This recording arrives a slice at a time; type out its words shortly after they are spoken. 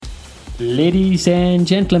Ladies and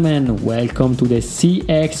gentlemen, welcome to the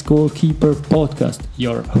CX Goalkeeper podcast.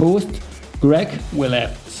 Your host, Greg, will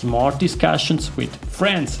have smart discussions with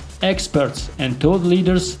friends, experts, and thought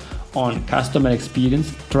leaders on customer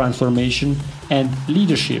experience, transformation, and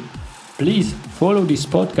leadership. Please follow this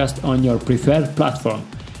podcast on your preferred platform.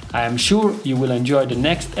 I am sure you will enjoy the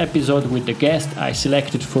next episode with the guest I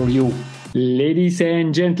selected for you. Ladies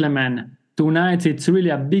and gentlemen, tonight it's really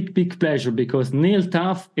a big pleasure because Neal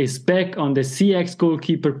Topf is back on the CX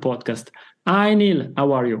Goalkeeper podcast. Hi Neal,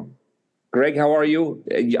 how are you? Greg, how are you?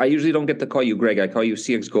 I usually don't get to call you Greg. I call you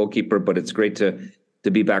CX Goalkeeper, but it's great to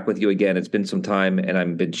be back with you again. It's been some time, and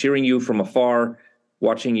I've been cheering you from afar,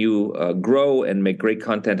 watching you grow and make great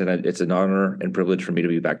content, and it's an honor and privilege for me to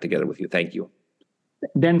be back together with you. Thank you.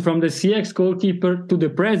 Then from the CX Goalkeeper to the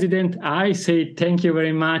President, I say thank you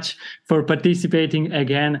very much for participating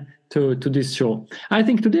again to this show. I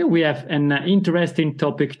think today we have an interesting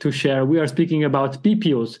topic to share. We are speaking about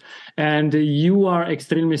BPOs, and you are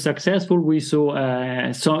extremely successful. We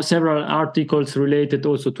saw several articles related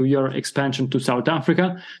also to your expansion to South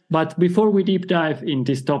Africa. But before we deep dive in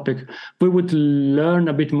this topic, we would learn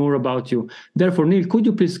a bit more about you. Therefore, Neal, could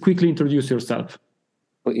you please quickly introduce yourself?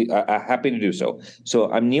 Happy to do so. So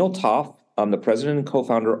I'm Neal Topf. I'm the president and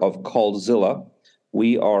co-founder of Callzilla.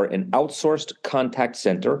 We are an outsourced contact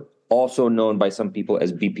center, also known by some people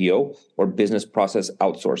as BPO or business process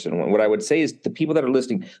outsourcing. And what I would say is the people that are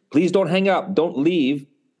listening, please don't hang up. Don't leave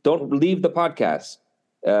the podcast.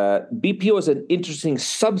 BPO is an interesting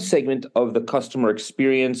subsegment of the customer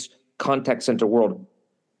experience contact center world,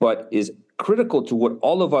 but is critical to what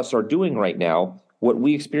all of us are doing right now. What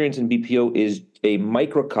we experience in BPO is a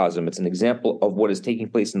microcosm. It's an example of what is taking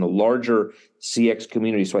place in the larger CX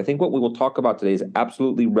community. So I think what we will talk about today is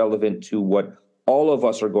absolutely relevant to what all of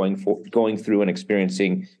us are going through and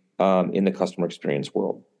experiencing in the customer experience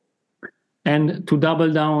world. And to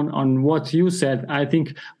double down on what you said, I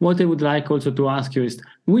think what I would like also to ask you is,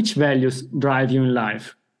 which values drive you in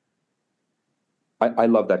life? I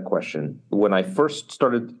love that question. When I first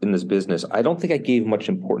started in this business, I don't think I gave much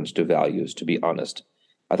importance to values, to be honest.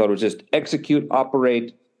 I thought it was just execute,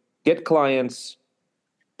 operate, get clients,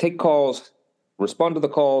 take calls, respond to the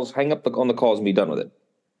calls, hang up on the calls, and be done with it.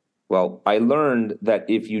 Well, I learned that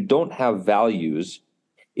if you don't have values,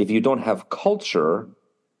 if you don't have culture,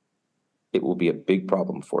 it will be a big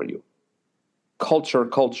problem for you. Culture,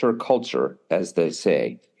 as they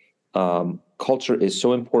say. Culture is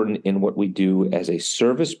so important in what we do as a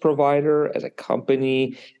service provider, as a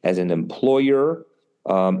company, as an employer,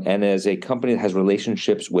 and as a company that has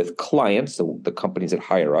relationships with clients, the companies that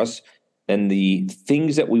hire us, and the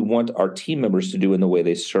things that we want our team members to do in the way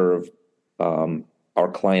they serve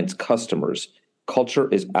our clients' customers. Culture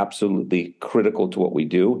is absolutely critical to what we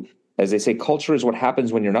do. As they say, culture is what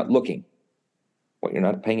happens when you're not looking, when you're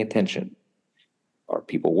not paying attention. Are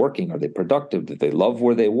people working? Are they productive? Do they love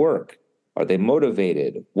where they work? Are they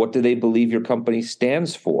motivated? What do they believe your company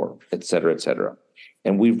stands for? Et cetera, et cetera.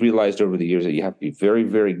 And we've realized over the years that you have to be very,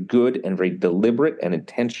 very good and very deliberate and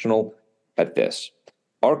intentional at this.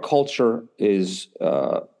 Our culture is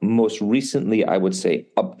most recently, I would say,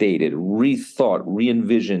 updated, rethought,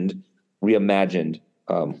 re-envisioned, reimagined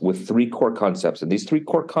with three core concepts. And these three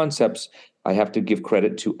core concepts, I have to give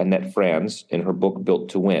credit to Annette Franz in her book, Built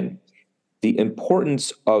to Win. The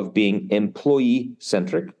importance of being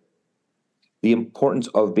employee-centric, the importance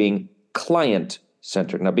of being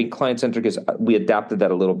client-centric. Now, being client-centric is, we adapted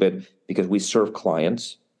that a little bit because we serve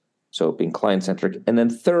clients. So being client-centric. And then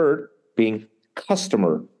third, being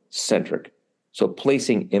customer-centric. So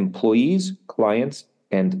placing employees, clients,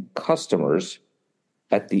 and customers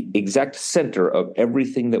at the exact center of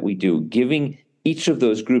everything that we do, giving each of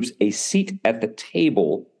those groups a seat at the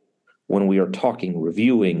table when we are talking,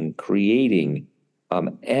 reviewing, creating,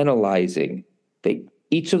 analyzing.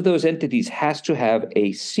 Each of those entities has to have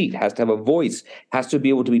a seat, has to have a voice, has to be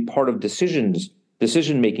able to be part of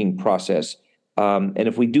decision-making process. And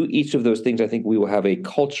if we do each of those things, I think we will have a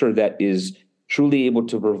culture that is truly able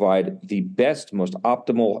to provide the best, most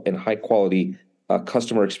optimal, and high-quality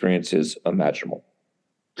customer experiences imaginable.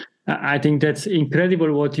 I think that's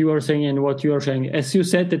incredible what you are saying and what you are saying. As you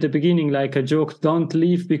said at the beginning, like a joke, don't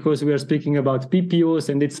leave because we are speaking about BPOs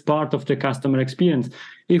and it's part of the customer experience.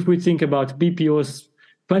 If we think about BPOs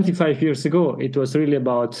 25 years ago, it was really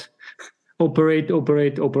about operate,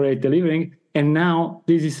 delivering. And now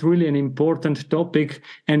this is really an important topic,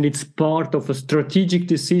 and it's part of a strategic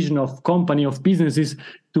decision of company, of businesses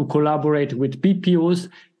to collaborate with BPOs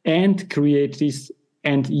and create this.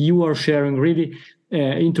 And you are sharing really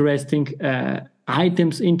interesting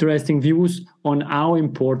items, interesting views on how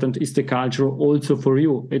important is the culture also for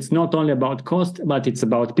you. It's not only about cost, but it's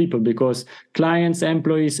about people, because clients,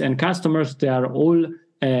 employees, and customers, they are all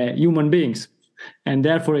human beings. And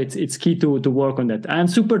therefore, it's key to work on that. I'm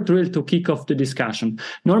super thrilled to kick off the discussion.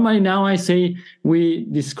 Normally, now I say we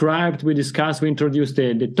discussed, we introduced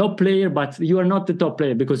the top player, but you are not the top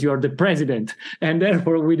player because you are the president. And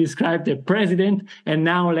therefore, we described the president. And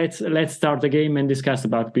now let's start the game and discuss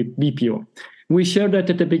about BPO. We shared that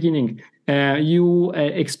at the beginning. You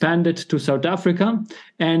expanded to South Africa,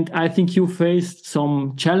 and I think you faced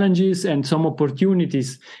some challenges and some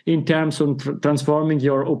opportunities in terms of transforming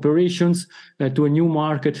your operations to a new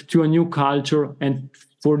market, to a new culture, and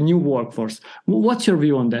for new workforce. What's your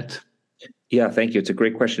view on that? Yeah, thank you. It's a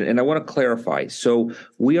great question. And I want to clarify. So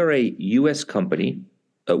we are a U.S. company.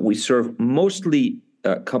 We serve mostly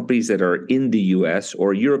companies that are in the U.S.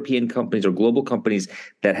 or European companies or global companies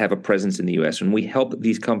that have a presence in the U.S. And we help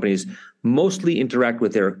these companies mostly interact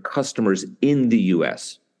with their customers in the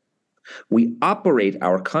U.S. We operate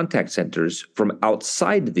our contact centers from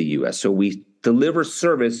outside the U.S. So we deliver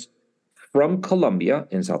service from Colombia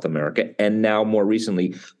in South America and now more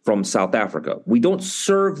recently from South Africa. We don't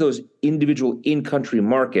serve those individual in-country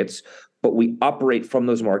markets, but we operate from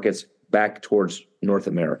those markets back towards North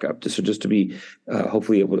America. So just to be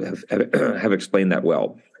hopefully able to have explained that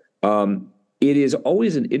well. It is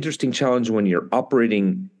always an interesting challenge when you're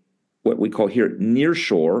operating what we call here near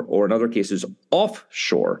shore, or in other cases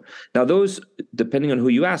offshore. Now those, depending on who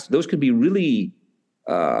you ask, those could be really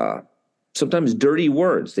sometimes dirty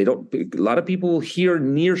words. A lot of people hear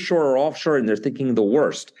near shore or offshore and they're thinking the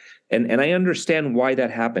worst. And I understand why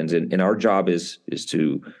that happens. And our job is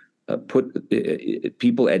to put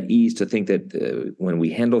people at ease to think that when we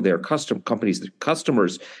handle their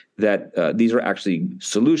customers, that these are actually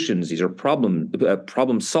solutions. These are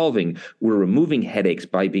problem solving. We're removing headaches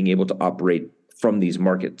by being able to operate from these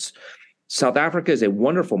markets. South Africa is a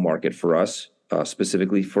wonderful market for us,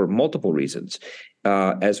 specifically for multiple reasons.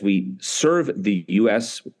 As we serve the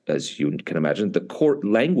U.S., as you can imagine, the core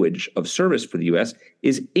language of service for the U.S.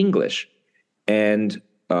 is English, and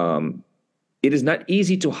it is not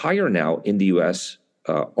easy to hire now in the U.S.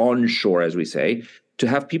 Onshore, as we say, to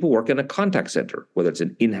have people work in a contact center, whether it's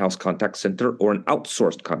an in-house contact center or an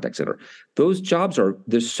outsourced contact center.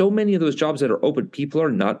 There's so many of those jobs that are open, people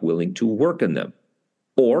are not willing to work in them.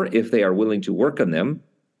 Or if they are willing to work on them,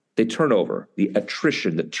 they turn over. The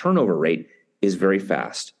attrition, the turnover rate is very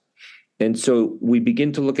fast. And so we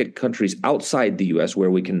begin to look at countries outside the U.S.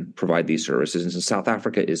 where we can provide these services. And so South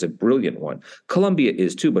Africa is a brilliant one. Colombia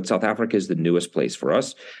is too, but South Africa is the newest place for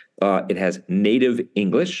us. It has native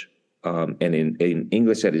English, and in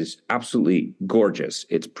English that is absolutely gorgeous.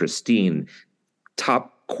 It's pristine,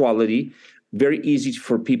 top quality, very easy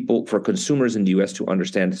for consumers in the U.S. to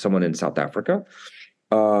understand someone in South Africa.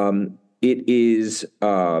 It is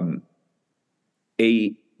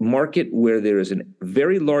a market where there is a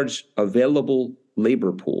very large available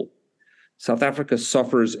labor pool. South Africa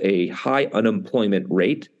suffers a high unemployment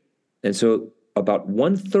rate. And so about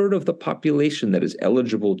 1/3 of the population that is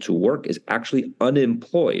eligible to work is actually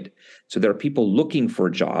unemployed. So there are people looking for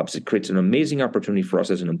jobs. It creates an amazing opportunity for us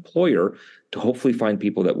as an employer to hopefully find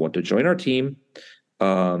people that want to join our team,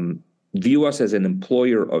 view us as an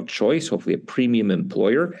employer of choice, hopefully a premium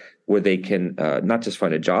employer, where they can not just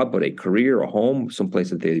find a job, but a career, a home, someplace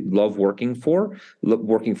that they love working for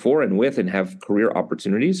and with, and have career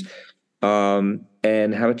opportunities,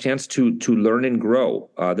 and have a chance to learn and grow.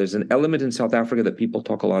 There's an element in South Africa that people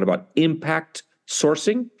talk a lot about, impact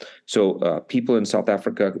sourcing. So people in South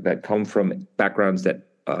Africa that come from backgrounds that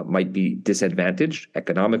might be disadvantaged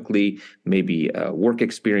economically, maybe work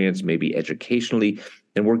experience, maybe educationally,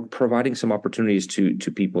 and we're providing some opportunities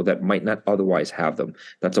to people that might not otherwise have them.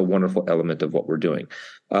 That's a wonderful element of what we're doing.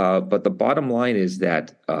 But the bottom line is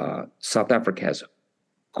that South Africa has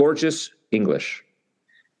gorgeous English,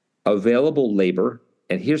 available labor,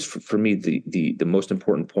 and here's for me the most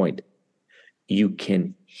important point: you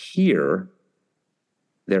can hear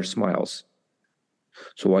their smiles.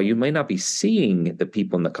 So while you may not be seeing the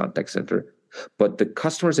people in the contact center, but the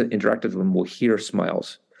customers that interact with them will hear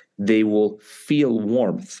smiles. They will feel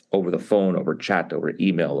warmth over the phone, over chat, over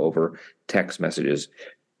email, over text messages.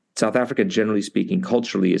 South Africa, generally speaking,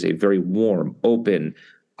 culturally is a very warm, open,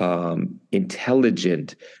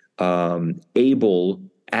 intelligent, able,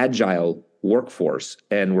 agile workforce.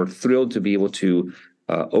 And we're thrilled to be able to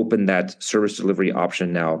open that service delivery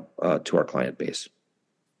option now to our client base.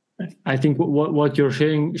 I think what you're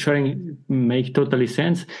sharing makes totally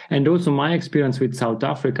sense. And also my experience with South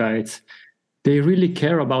Africa, they really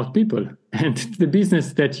care about people. And the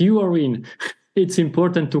business that you are in, it's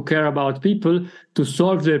important to care about people to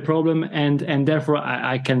solve their problem, and therefore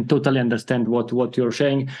I can totally understand what you're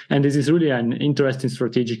saying, and this is really an interesting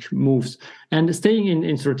strategic moves. And staying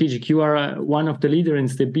in strategic, you are one of the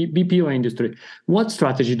leaders in the BPO industry. What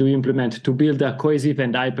strategy do you implement to build a cohesive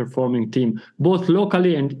and high-performing team, both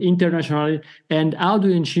locally and internationally, and how do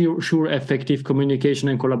you ensure effective communication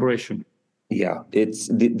and collaboration? Yeah,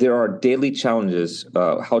 there are daily challenges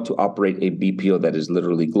how to operate a BPO that is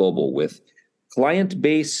literally global, with client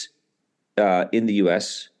base in the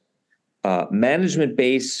US, management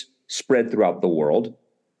base spread throughout the world,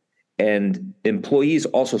 and employees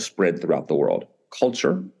also spread throughout the world.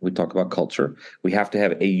 Culture, we talk about culture. We have to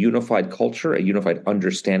have a unified culture, a unified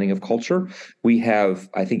understanding of culture. We have,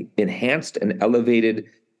 I think, enhanced and elevated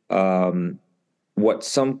what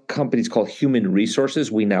some companies call human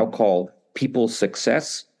resources. We now call people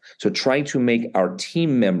success. So trying to make our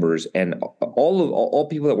team members and all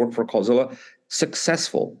people that work for Callzilla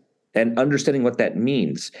successful, and understanding what that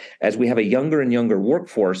means. As we have a younger and younger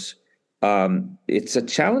workforce, it's a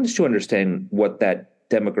challenge to understand what that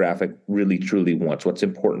demographic really truly wants, what's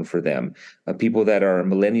important for them. People that are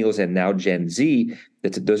millennials and now Gen Z,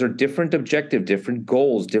 those are different objectives, different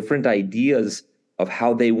goals, different ideas of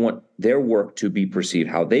how they want their work to be perceived,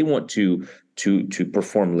 how they want to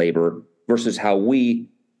perform labor versus how we,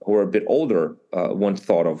 who are a bit older, once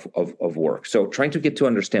thought of work. So trying to get to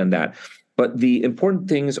understand that. But the important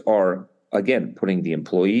things are, again, putting the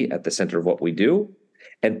employee at the center of what we do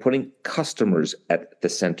and putting customers at the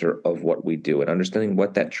center of what we do and understanding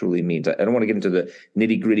what that truly means. I don't want to get into the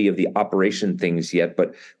nitty-gritty of the operation things yet,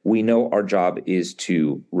 but we know our job is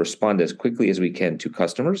to respond as quickly as we can to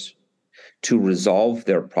customers, to resolve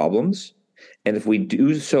their problems. And if we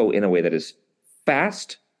do so in a way that is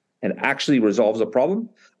fast and actually resolves a problem,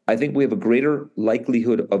 I think we have a greater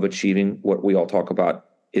likelihood of achieving what we all talk about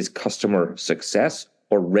is customer success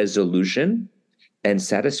or resolution and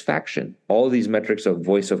satisfaction. All of these metrics of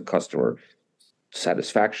voice of customer,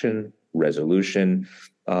 satisfaction, resolution,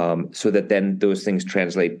 so that then those things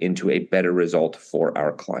translate into a better result for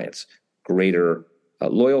our clients. Greater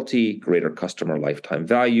loyalty, greater customer lifetime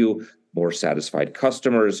value, more satisfied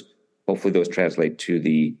customers. Hopefully those translate to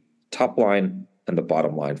the top line and the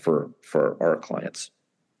bottom line for our clients.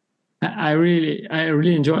 I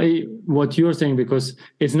really enjoy what you're saying, because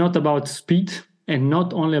it's not about speed, and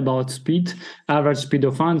not only about speed, average speed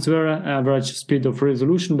of answer, average speed of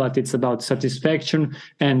resolution, but it's about satisfaction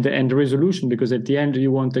and resolution, because at the end you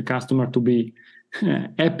want the customer to be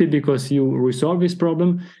happy because you resolve this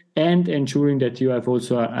problem, and ensuring that you have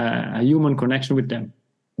also a human connection with them.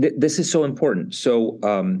 This is so important. So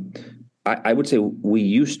I would say we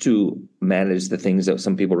used to manage the things that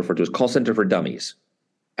some people refer to as call center for dummies.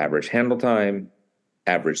 Average handle time,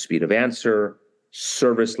 average speed of answer,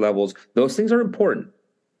 service levels. Those things are important.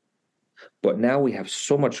 But now we have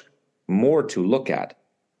so much more to look at.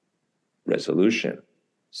 Resolution,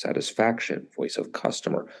 satisfaction, voice of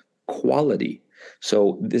customer, quality.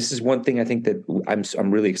 So this is one thing I think that I'm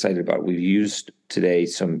really excited about. We've used today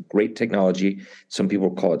some great technology. Some people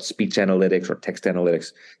call it speech analytics or text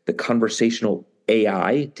analytics, the conversational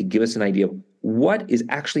AI, to give us an idea of what is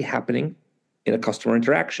actually happening in a customer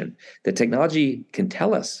interaction. The technology can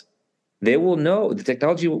tell us. They will know. The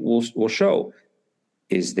technology will show.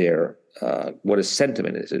 Is there what is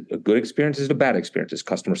sentiment? Is it a good experience? Is it a bad experience? Is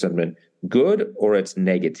customer sentiment good or it's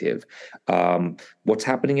negative? What's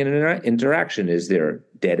happening in an interaction? Is there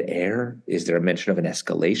dead air? Is there a mention of an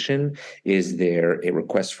escalation? Is there a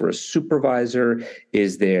request for a supervisor?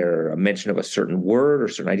 Is there a mention of a certain word or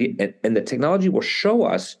certain idea? And the technology will show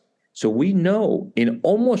us, so we know in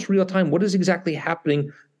almost real time what is exactly happening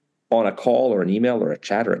on a call or an email or a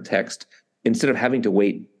chat or a text, instead of having to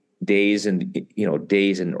wait days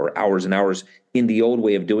or hours and hours in the old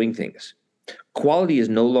way of doing things. Quality is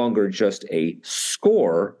no longer just a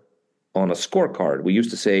score on a scorecard. We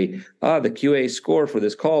used to say, the QA score for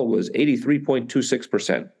this call was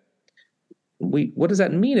 83.26%. What does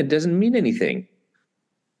that mean? It doesn't mean anything.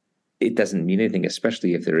 It doesn't mean anything,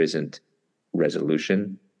 especially if there isn't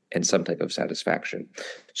resolution and some type of satisfaction.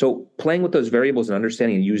 So playing with those variables and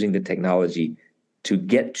understanding and using the technology to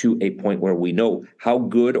get to a point where we know how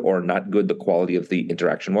good or not good the quality of the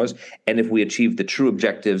interaction was, and if we achieve the true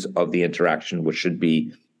objectives of the interaction, which should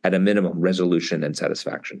be at a minimum resolution and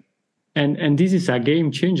satisfaction. And this is a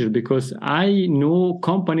game changer, because I know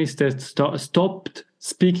companies that stopped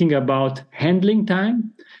speaking about handling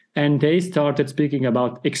time, and they started speaking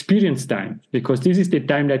about experience time, because this is the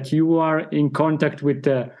time that you are in contact with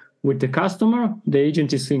the customer. The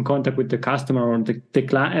agent is in contact with the customer or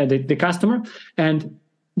the customer, and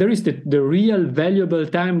there is the real valuable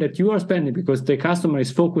time that you are spending, because the customer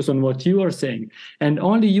is focused on what you are saying, and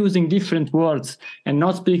only using different words and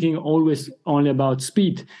not speaking always only about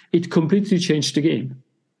speed, it completely changed the game.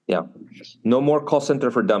 Yeah. No more call center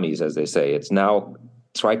for dummies, as they say. It's now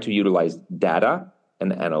try to utilize data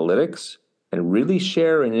and analytics and really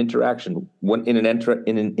share an interaction. In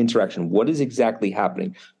an interaction, what is exactly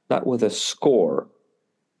happening? Not with a score,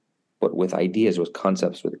 but with ideas, with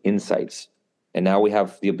concepts, with insights. And now we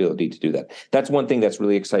have the ability to do that. That's one thing that's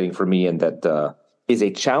really exciting for me, and that is a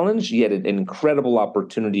challenge, yet an incredible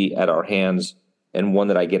opportunity at our hands, and one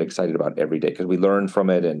that I get excited about every day because we learn from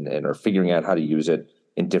it and are figuring out how to use it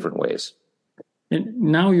in different ways. And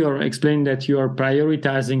now you're explaining that you are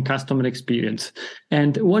prioritizing customer experience.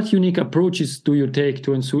 And what unique approaches do you take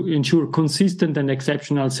to ensure consistent and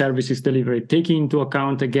exceptional services delivery, taking into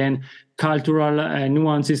account, again, cultural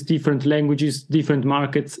nuances, different languages, different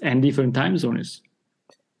markets, and different time zones?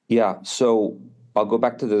 Yeah, so I'll go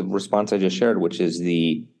back to the response I just shared, which is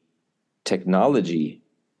the technology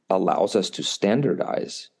allows us to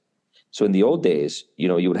standardize. So in the old days,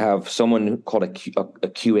 you would have someone called a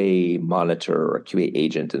QA monitor or a QA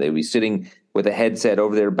agent, and they'd be sitting with a headset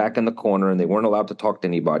over there back in the corner, and they weren't allowed to talk to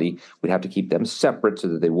anybody. We'd have to keep them separate so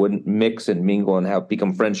that they wouldn't mix and mingle and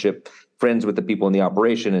become friends with the people in the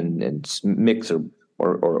operation and mix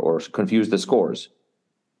or confuse the scores.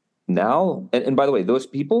 Now, and by the way, those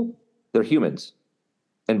people, they're humans.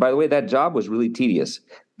 And by the way, that job was really tedious.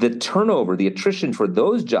 The turnover, the attrition for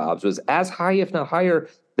those jobs was as high, if not higher,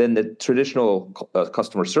 than the traditional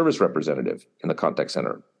customer service representative in the contact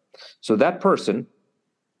center. So that person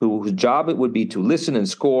whose job it would be to listen and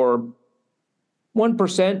score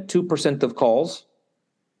 1%, 2% of calls,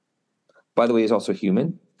 by the way, is also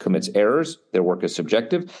human, commits errors. Their work is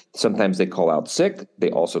subjective. Sometimes they call out sick. They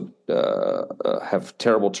also have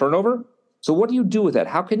terrible turnover. So what do you do with that?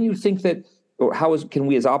 How can you think that, or can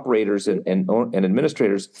we as operators and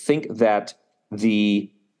administrators think that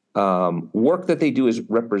the work that they do is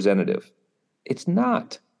representative? It's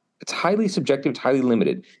not. It's highly subjective. It's highly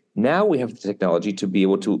limited. Now we have the technology to be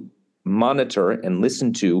able to monitor and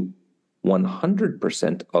listen to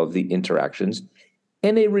 100% of the interactions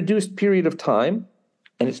in a reduced period of time,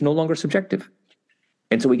 and it's no longer subjective.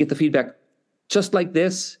 And so we get the feedback just like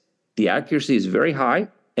this. The accuracy is very high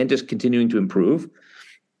and just continuing to improve.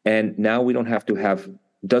 And now we don't have to have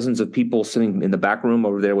dozens of people sitting in the back room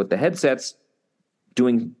over there with the headsets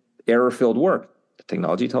doing error-filled work. The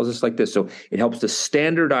technology tells us like this. So it helps to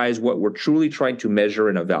standardize what we're truly trying to measure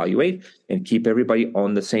and evaluate and keep everybody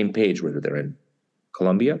on the same page, whether they're in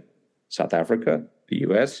Colombia, South Africa, the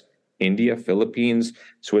US, India, Philippines,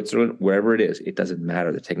 Switzerland, wherever it is. It doesn't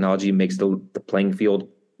matter. The technology makes the playing field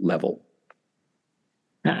level.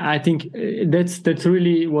 I think that's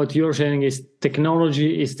really what you're saying is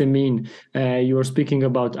technology is the mean. You're speaking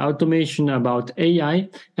about automation, about AI,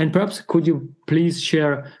 and perhaps could you please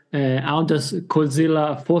share how does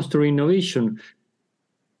Callzilla foster innovation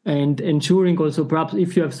and ensuring also perhaps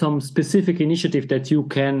if you have some specific initiative that you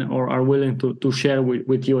can or are willing to share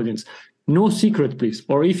with the audience. No secret, please,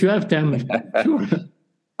 or if you have them, sure.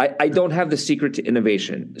 I don't have the secret to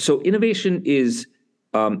innovation. So innovation is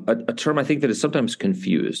a term I think that is sometimes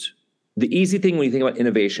confused. The easy thing when you think about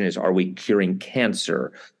innovation is, are we curing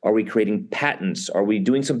cancer? Are we creating patents? Are we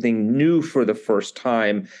doing something new for the first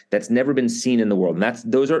time that's never been seen in the world? And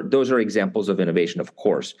those are examples of innovation, of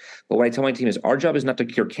course. But what I tell my team is our job is not to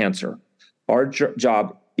cure cancer. Our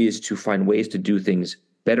job is to find ways to do things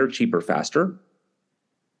better, cheaper, faster.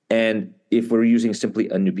 And if we're using simply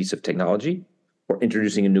a new piece of technology or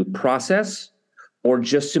introducing a new process, or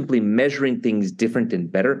just simply measuring things different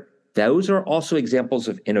and better, those are also examples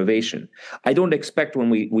of innovation. I don't expect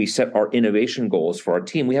when we set our innovation goals for our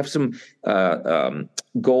team, we have some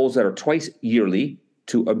goals that are twice yearly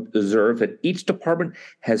to observe that each department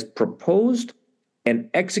has proposed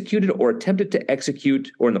and executed or attempted to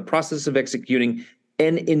execute or in the process of executing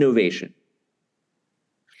an innovation.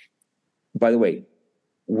 By the way,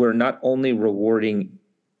 we're not only rewarding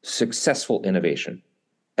successful innovation.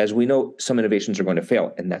 As we know, some innovations are going to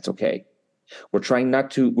fail, and that's okay. We're trying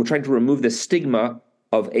to remove the stigma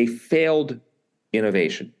of a failed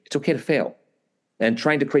innovation. It's okay to fail. And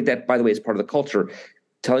trying to create that, by the way, as part of the culture,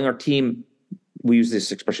 telling our team, we use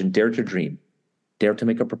this expression, dare to dream, dare to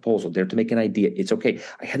make a proposal, dare to make an idea. It's okay.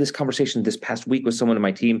 I had this conversation this past week with someone in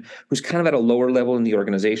my team who's kind of at a lower level in the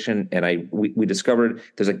organization, and we discovered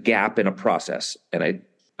there's a gap in a process. And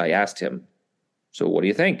I asked him, so what do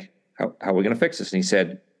you think? How are we going to fix this? And he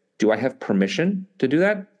said, do I have permission to do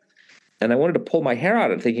that? And I wanted to pull my hair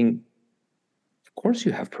out and thinking, of course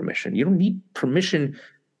you have permission. You don't need permission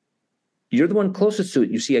You're the one closest to it.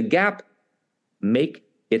 You see a gap, make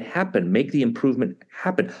it happen. Make the improvement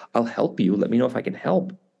happen. I'll help you. Let me know if I can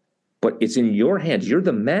help. But it's in your hands. You're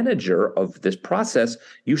the manager of this process.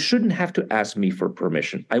 You shouldn't have to ask me for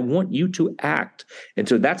permission. I want you to act. And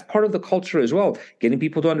so that's part of the culture as well, getting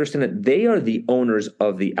people to understand that they are the owners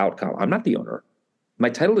of the outcome. I'm not the owner. My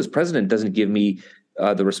title as president doesn't give me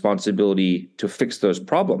the responsibility to fix those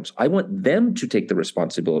problems. I want them to take the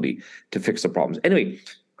responsibility to fix the problems. Anyway,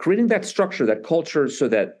 creating that structure, that culture, so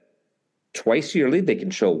that twice yearly they can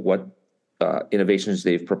show what innovations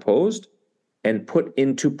they've proposed and put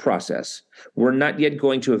into process. We're not yet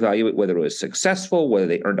going to evaluate whether it was successful, whether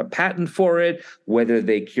they earned a patent for it, whether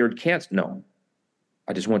they cured cancer. No.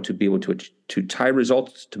 I just want to be able to tie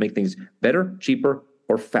results to make things better, cheaper,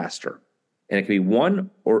 or faster. And it can be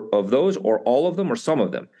one or of those, or all of them, or some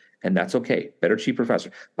of them. And that's okay. Better, cheaper,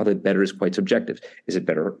 faster. Although better is quite subjective. Is it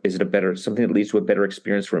better? Is it a better something that leads to a better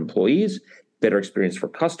experience for employees, better experience for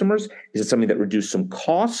customers? Is it something that reduced some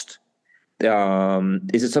cost?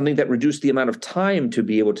 Is it something that reduced the amount of time to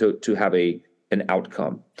be able to have an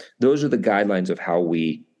outcome? Those are the guidelines of how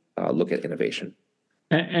we look at innovation.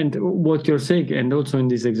 And what you're saying, and also in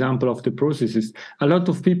this example of the processes, a lot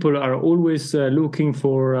of people are always looking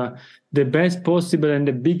for the best possible and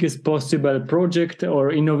the biggest possible project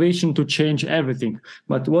or innovation to change everything.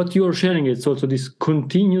 But what you're sharing is also this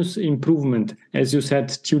continuous improvement, as you said,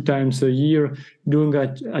 2 times a year, doing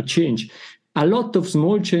a change. A lot of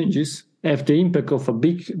small changes have the impact of a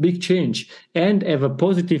big change and have a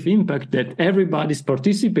positive impact that everybody's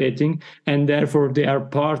participating, and therefore they are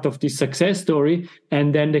part of this success story,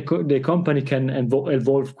 and then the company can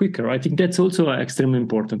evolve quicker. I think that's also extremely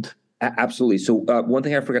important. Absolutely. So one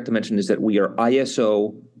thing I forgot to mention is that we are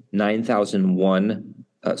ISO 9001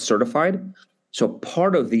 certified. So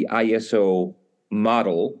part of the ISO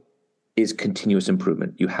model is continuous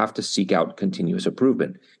improvement. You have to seek out continuous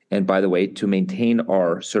improvement. And by the way, to maintain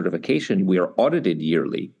our certification, we are audited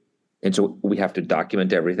yearly. And so we have to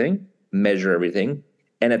document everything, measure everything,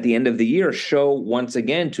 and at the end of the year, show once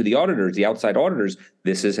again to the auditors, the outside auditors,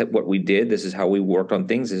 this is what we did, this is how we worked on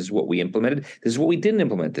things, this is what we implemented, this is what we didn't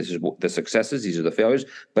implement, this is the successes, these are the failures.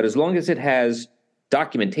 But as long as it has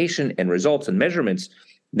documentation and results and measurements,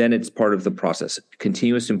 then it's part of the process.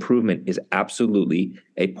 Continuous improvement is absolutely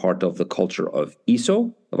a part of the culture of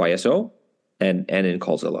ISO, and in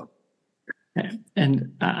Callzilla.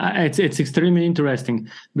 And it's extremely interesting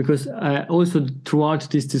because also throughout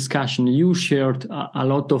this discussion, you shared a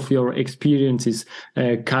lot of your experiences,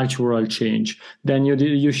 cultural change. Then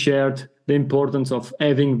you shared the importance of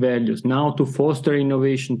having values. Now to foster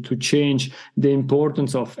innovation, to change the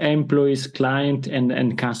importance of employees, client,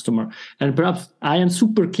 and customer. And perhaps I am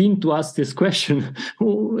super keen to ask this question.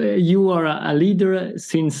 You are a leader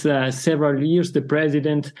since several years, the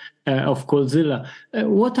president of Callzilla.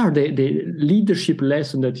 What are the leadership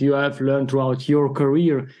lessons that you have learned throughout your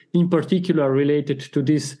career, in particular related to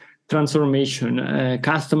this transformation,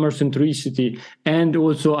 customer centricity, and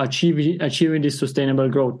also achieving this sustainable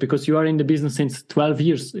growth? Because you are in the business since 12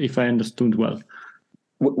 years, if I understood well.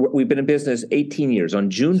 We've been in business 18 years.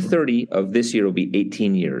 On June 30 of this year, will be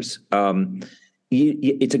 18 years.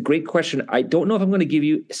 It's a great question. I don't know if I'm going to give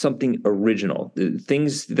you something original. The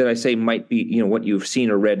things that I say might be, what you've seen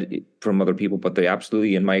or read from other people, but they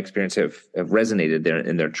absolutely, in my experience, have resonated there,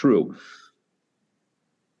 and they're true.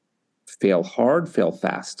 Fail hard, fail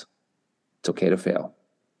fast. It's okay to fail.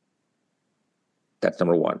 That's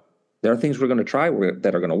number one. There are things we're going to try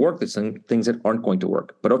that are going to work. There's some things that aren't going to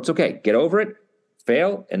work, but it's okay. Get over it,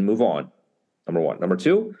 fail, and move on. Number one. Number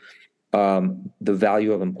two, the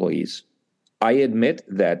value of employees. I admit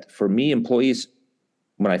that for me, employees,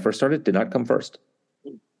 when I first started, did not come first.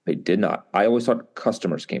 They did not. I always thought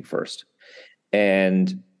customers came first.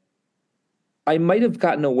 And I might have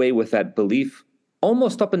gotten away with that belief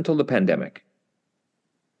almost up until the pandemic.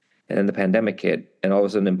 And then the pandemic hit, and all of a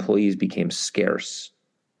sudden employees became scarce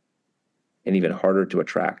and even harder to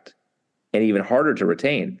attract and even harder to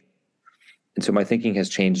retain. And so my thinking has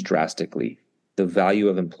changed drastically. The value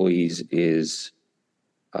of employees is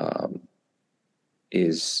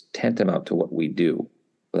tantamount to what we do.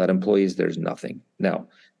 Without employees, there's nothing. Now,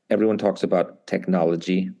 everyone talks about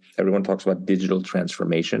technology. Everyone talks about digital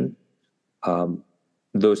transformation.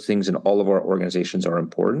 Those things in all of our organizations are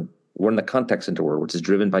important. We're in the contact center world, which is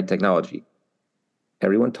driven by technology.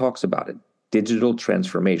 Everyone talks about it, digital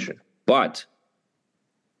transformation. But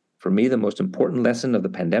for me, the most important lesson of the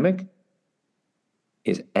pandemic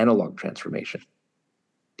is analog transformation.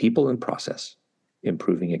 People and process,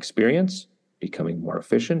 improving experience, becoming more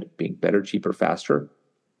efficient, being better, cheaper, faster,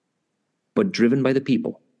 but driven by the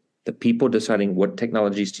people deciding what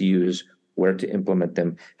technologies to use, where to implement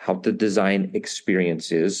them, how to design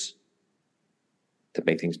experiences to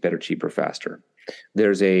make things better, cheaper, faster.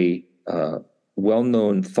 There's a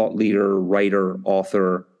well-known thought leader, writer,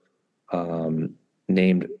 author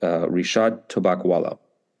named Rishad Tobakwala,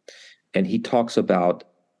 and he talks about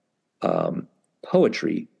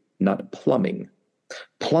poetry, not plumbing.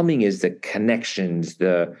 Plumbing is the connections,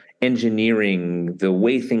 the engineering, the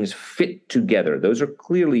way things fit together. Those are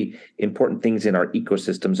clearly important things in our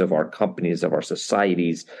ecosystems of our companies, of our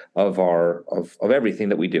societies, of everything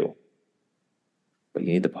that we do. But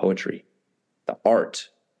you need the poetry, the art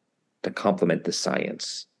to complement the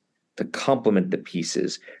science, to complement the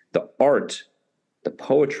pieces. The art, the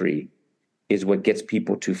poetry is what gets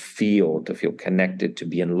people to feel connected, to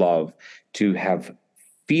be in love, to have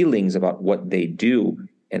feelings about what they do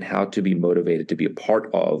and how to be motivated to be a part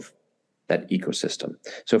of that ecosystem.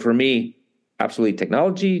 So for me, absolutely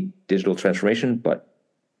technology, digital transformation, but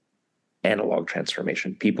analog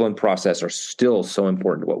transformation. People and process are still so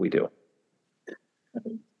important to what we do.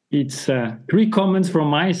 It's 3 comments from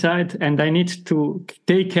my side, and I need to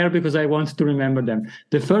take care because I want to remember them.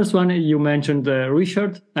 The first one, you mentioned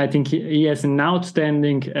Richard. I think he has an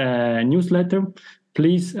outstanding newsletter.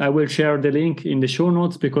 Please, I will share the link in the show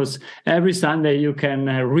notes because every Sunday you can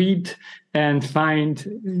read and find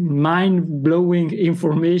mind-blowing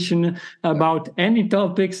information about any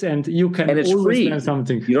topics, and you can always free. Learn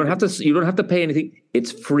something. You don't have to pay anything.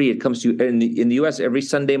 It's free. It comes to you in the US every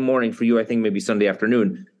Sunday morning. For you, I think maybe Sunday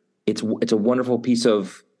afternoon. It's a wonderful piece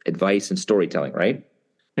of advice and storytelling, right?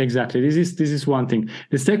 Exactly. This is one thing.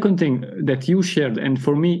 The second thing that you shared, and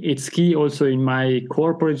for me, it's key also in my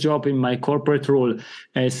corporate job, in my corporate role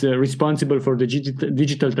as responsible for the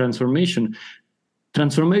digital transformation.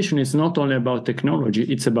 Transformation is not only about technology,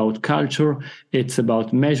 it's about culture, it's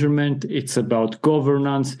about measurement, it's about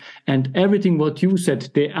governance, and everything what you said,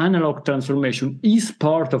 the analog transformation is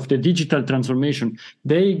part of the digital transformation.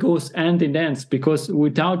 They goes hand in hand, because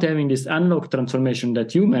without having this analog transformation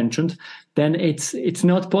that you mentioned, then it's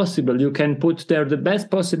not possible. You can put there the best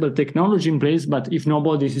possible technology in place, but if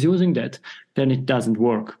nobody is using that, then it doesn't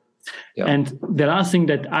work. Yeah. And the last thing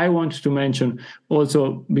that I want to mention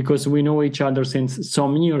also, because we know each other since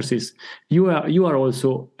some years, is you are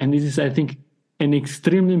also, and this is, I think, an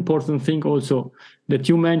extremely important thing also that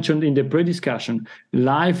you mentioned in the pre-discussion,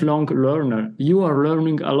 lifelong learner. You are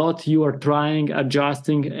learning a lot. You are trying,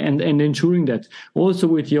 adjusting, and ensuring that. Also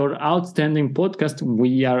with your outstanding podcast,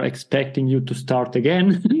 we are expecting you to start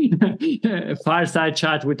again. Fireside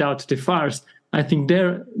chat without the farce. I think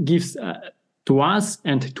there gives... to us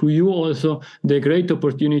and to you also the great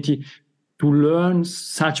opportunity to learn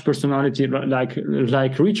such personality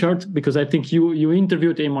like Richard, because I think you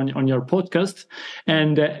interviewed him on your podcast,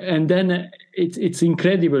 and then it's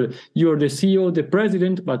incredible. You're the CEO, the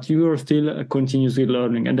president, but you are still continuously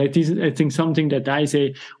learning, and that is, I think, something that I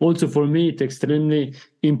say also for me it's extremely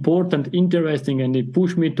important, interesting, and it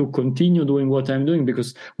pushed me to continue doing what I'm doing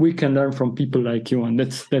because we can learn from people like you, and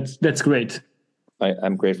that's great.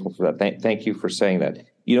 I'm grateful for that. Thank you for saying that.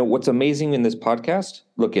 You know, what's amazing in this podcast,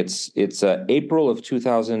 look, it's April of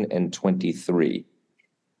 2023.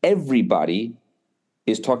 Everybody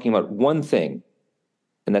is talking about one thing,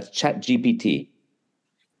 and that's ChatGPT.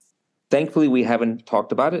 Thankfully, we haven't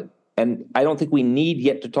talked about it, and I don't think we need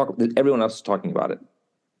yet to talk. Everyone else is talking about it.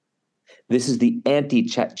 This is the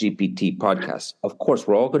anti-ChatGPT podcast. Of course,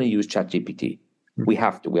 we're all going to use ChatGPT. We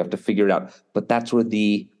have to figure it out. But that's where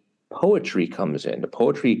the poetry comes in, the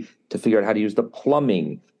poetry to figure out how to use the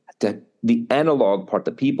plumbing, the analog part.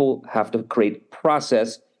 The people have to create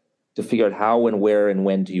process to figure out how and where and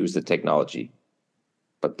when to use the technology.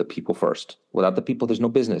 But the people first. Without the people, there's no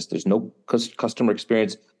business. There's no customer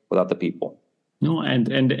experience without the people. No, and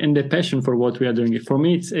the passion for what we are doing. For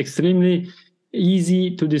me, it's extremely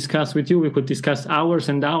easy to discuss with you. We could discuss hours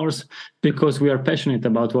and hours because we are passionate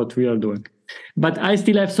about what we are doing. But I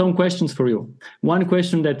still have some questions for you. One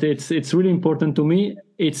question that it's really important to me.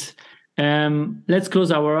 It's let's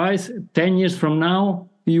close our eyes. 10 years from now,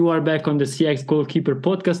 you are back on the CX Goalkeeper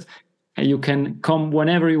podcast. And you can come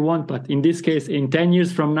whenever you want. But in this case, in 10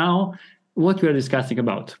 years from now, what we are discussing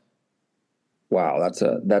about? Wow,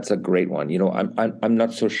 that's a great one. You know, I'm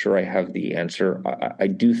not so sure I have the answer. I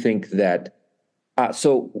do think that.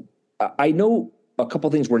 So I know a couple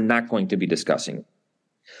of things we're not going to be discussing.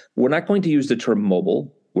 We're not going to use the term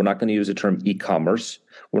mobile. We're not going to use the term e-commerce.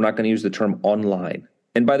 We're not going to use the term online.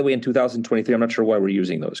 And by the way, in 2023, I'm not sure why we're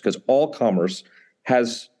using those, because all commerce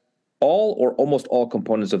has all or almost all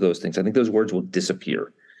components of those things. I think those words will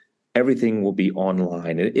disappear. Everything will be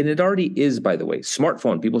online. And it already is, by the way.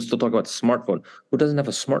 Smartphone. People still talk about smartphone. Who doesn't have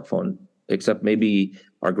a smartphone except maybe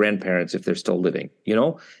our grandparents if they're still living.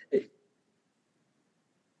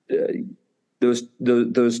 Those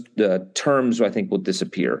terms I think will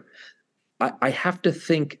disappear. I have to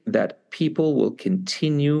think that people will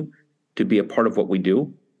continue to be a part of what we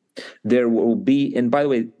do. There will be, and by the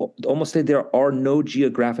way, almost say there are no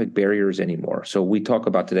geographic barriers anymore. So we talk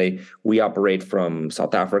about today, we operate from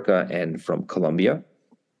South Africa and from Colombia.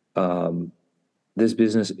 This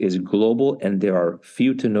business is global, and there are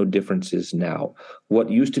few to no differences now. What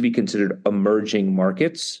used to be considered emerging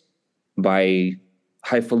markets by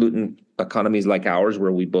highfalutin economies like ours,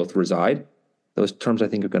 where we both reside, those terms I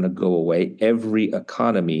think are going to go away. Every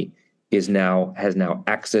economy has now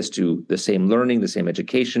access to the same learning, the same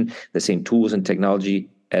education, the same tools and technology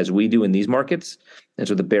as we do in these markets. And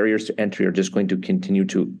so the barriers to entry are just going to continue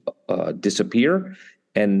to disappear.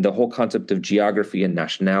 And the whole concept of geography and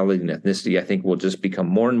nationality and ethnicity, I think, will just become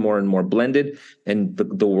more and more and more blended, and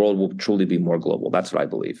the world will truly be more global. That's what I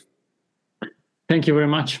believe. Thank you very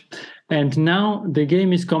much. And now the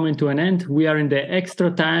game is coming to an end. We are in the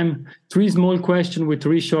extra time. 3 small questions with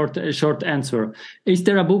 3 short answer. Is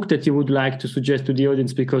there a book that you would like to suggest to the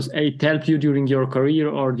audience because it helped you during your career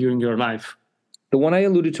or during your life? The one I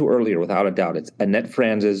alluded to earlier, without a doubt, it's Annette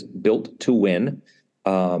Franz's Built to Win.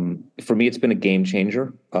 For me, it's been a game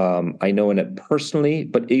changer. I know Annette personally,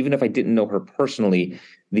 but even if I didn't know her personally,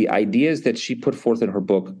 the ideas that she put forth in her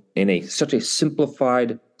book in such a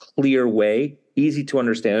simplified, clear way, easy to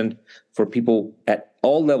understand for people at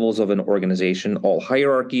all levels of an organization, all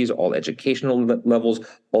hierarchies, all educational levels,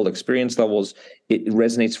 all experience levels, it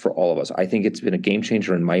resonates for all of us. I think it's been a game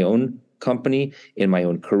changer in my own company, in my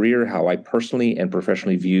own career, how I personally and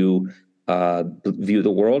professionally view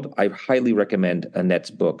the world. I highly recommend Annette's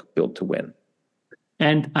book, Built to Win.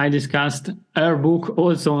 And I discussed her book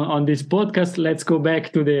also on this podcast. Let's go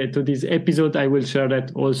back to this episode. I will share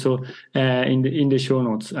that also in the show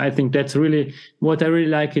notes. I think that's really what I really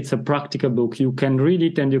like. It's a practical book. You can read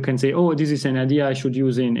it and you can say, oh, this is an idea I should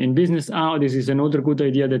use in business. Oh, this is another good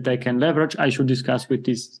idea that I can leverage. I should discuss with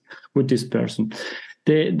this person.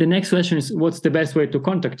 The next question is, what's the best way to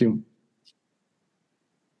contact you?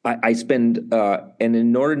 I spend an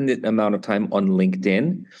inordinate amount of time on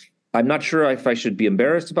LinkedIn. I'm not sure if I should be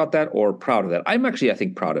embarrassed about that or proud of that. I'm actually, I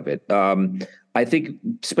think, proud of it. I think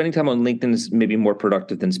spending time on LinkedIn is maybe more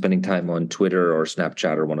productive than spending time on Twitter or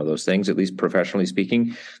Snapchat or one of those things, at least professionally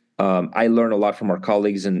speaking. I learn a lot from our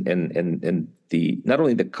colleagues in the not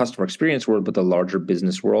only the customer experience world, but the larger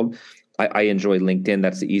business world. I enjoy LinkedIn.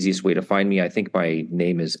 That's the easiest way to find me. I think my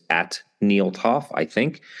name is @Neal Topf, I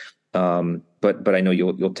think. But I know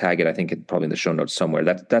you'll tag it. I think it's probably in the show notes somewhere.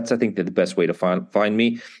 That's I think the best way to find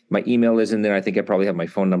me. My email is in there. I think I probably have my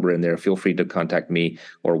phone number in there. Feel free to contact me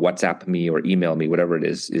or WhatsApp me or email me, whatever it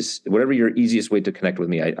is whatever your easiest way to connect with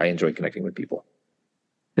me. I enjoy connecting with people.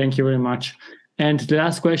 Thank you very much. And the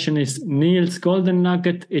last question is Neal's golden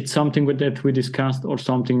nugget. It's something that we discussed or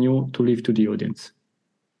something new to leave to the audience.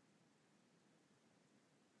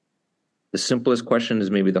 The simplest question is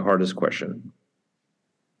maybe the hardest question.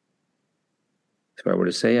 If I were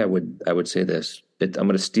to say, I would say this. I'm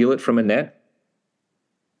going to steal it from Annette.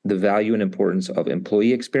 The value and importance of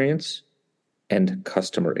employee experience and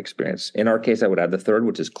customer experience. In our case, I would add the third,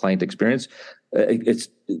 which is client experience. It's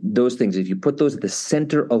those things. If you put those at the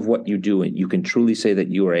center of what you do, you can truly say that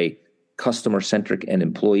you are a customer-centric and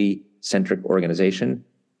employee-centric organization.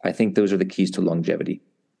 I think those are the keys to longevity.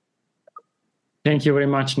 Thank you very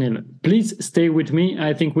much, Neal. Please stay with me.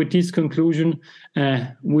 I think with this conclusion,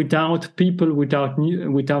 without people,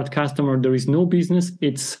 without customer, there is no business.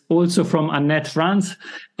 It's also from Annette Franz,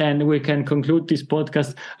 and we can conclude this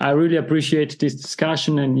podcast. I really appreciate this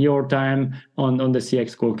discussion and your time on the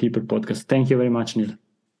CX Goalkeeper podcast. Thank you very much, Neal.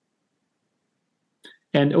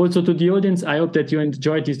 And also to the audience, I hope that you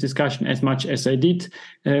enjoyed this discussion as much as I did.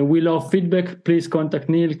 We love feedback. Please contact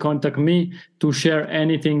Neal, contact me to share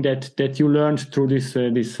anything that you learned through this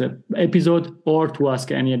episode or to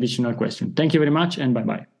ask any additional question. Thank you very much and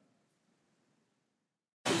bye-bye.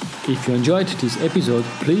 If you enjoyed this episode,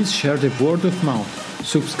 please share the word of mouth.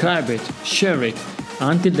 Subscribe it, share it.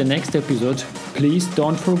 Until the next episode, please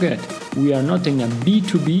don't forget, we are not in a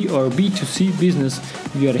B2B or B2C business,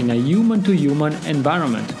 we are in a human-to-human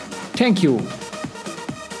environment. Thank you!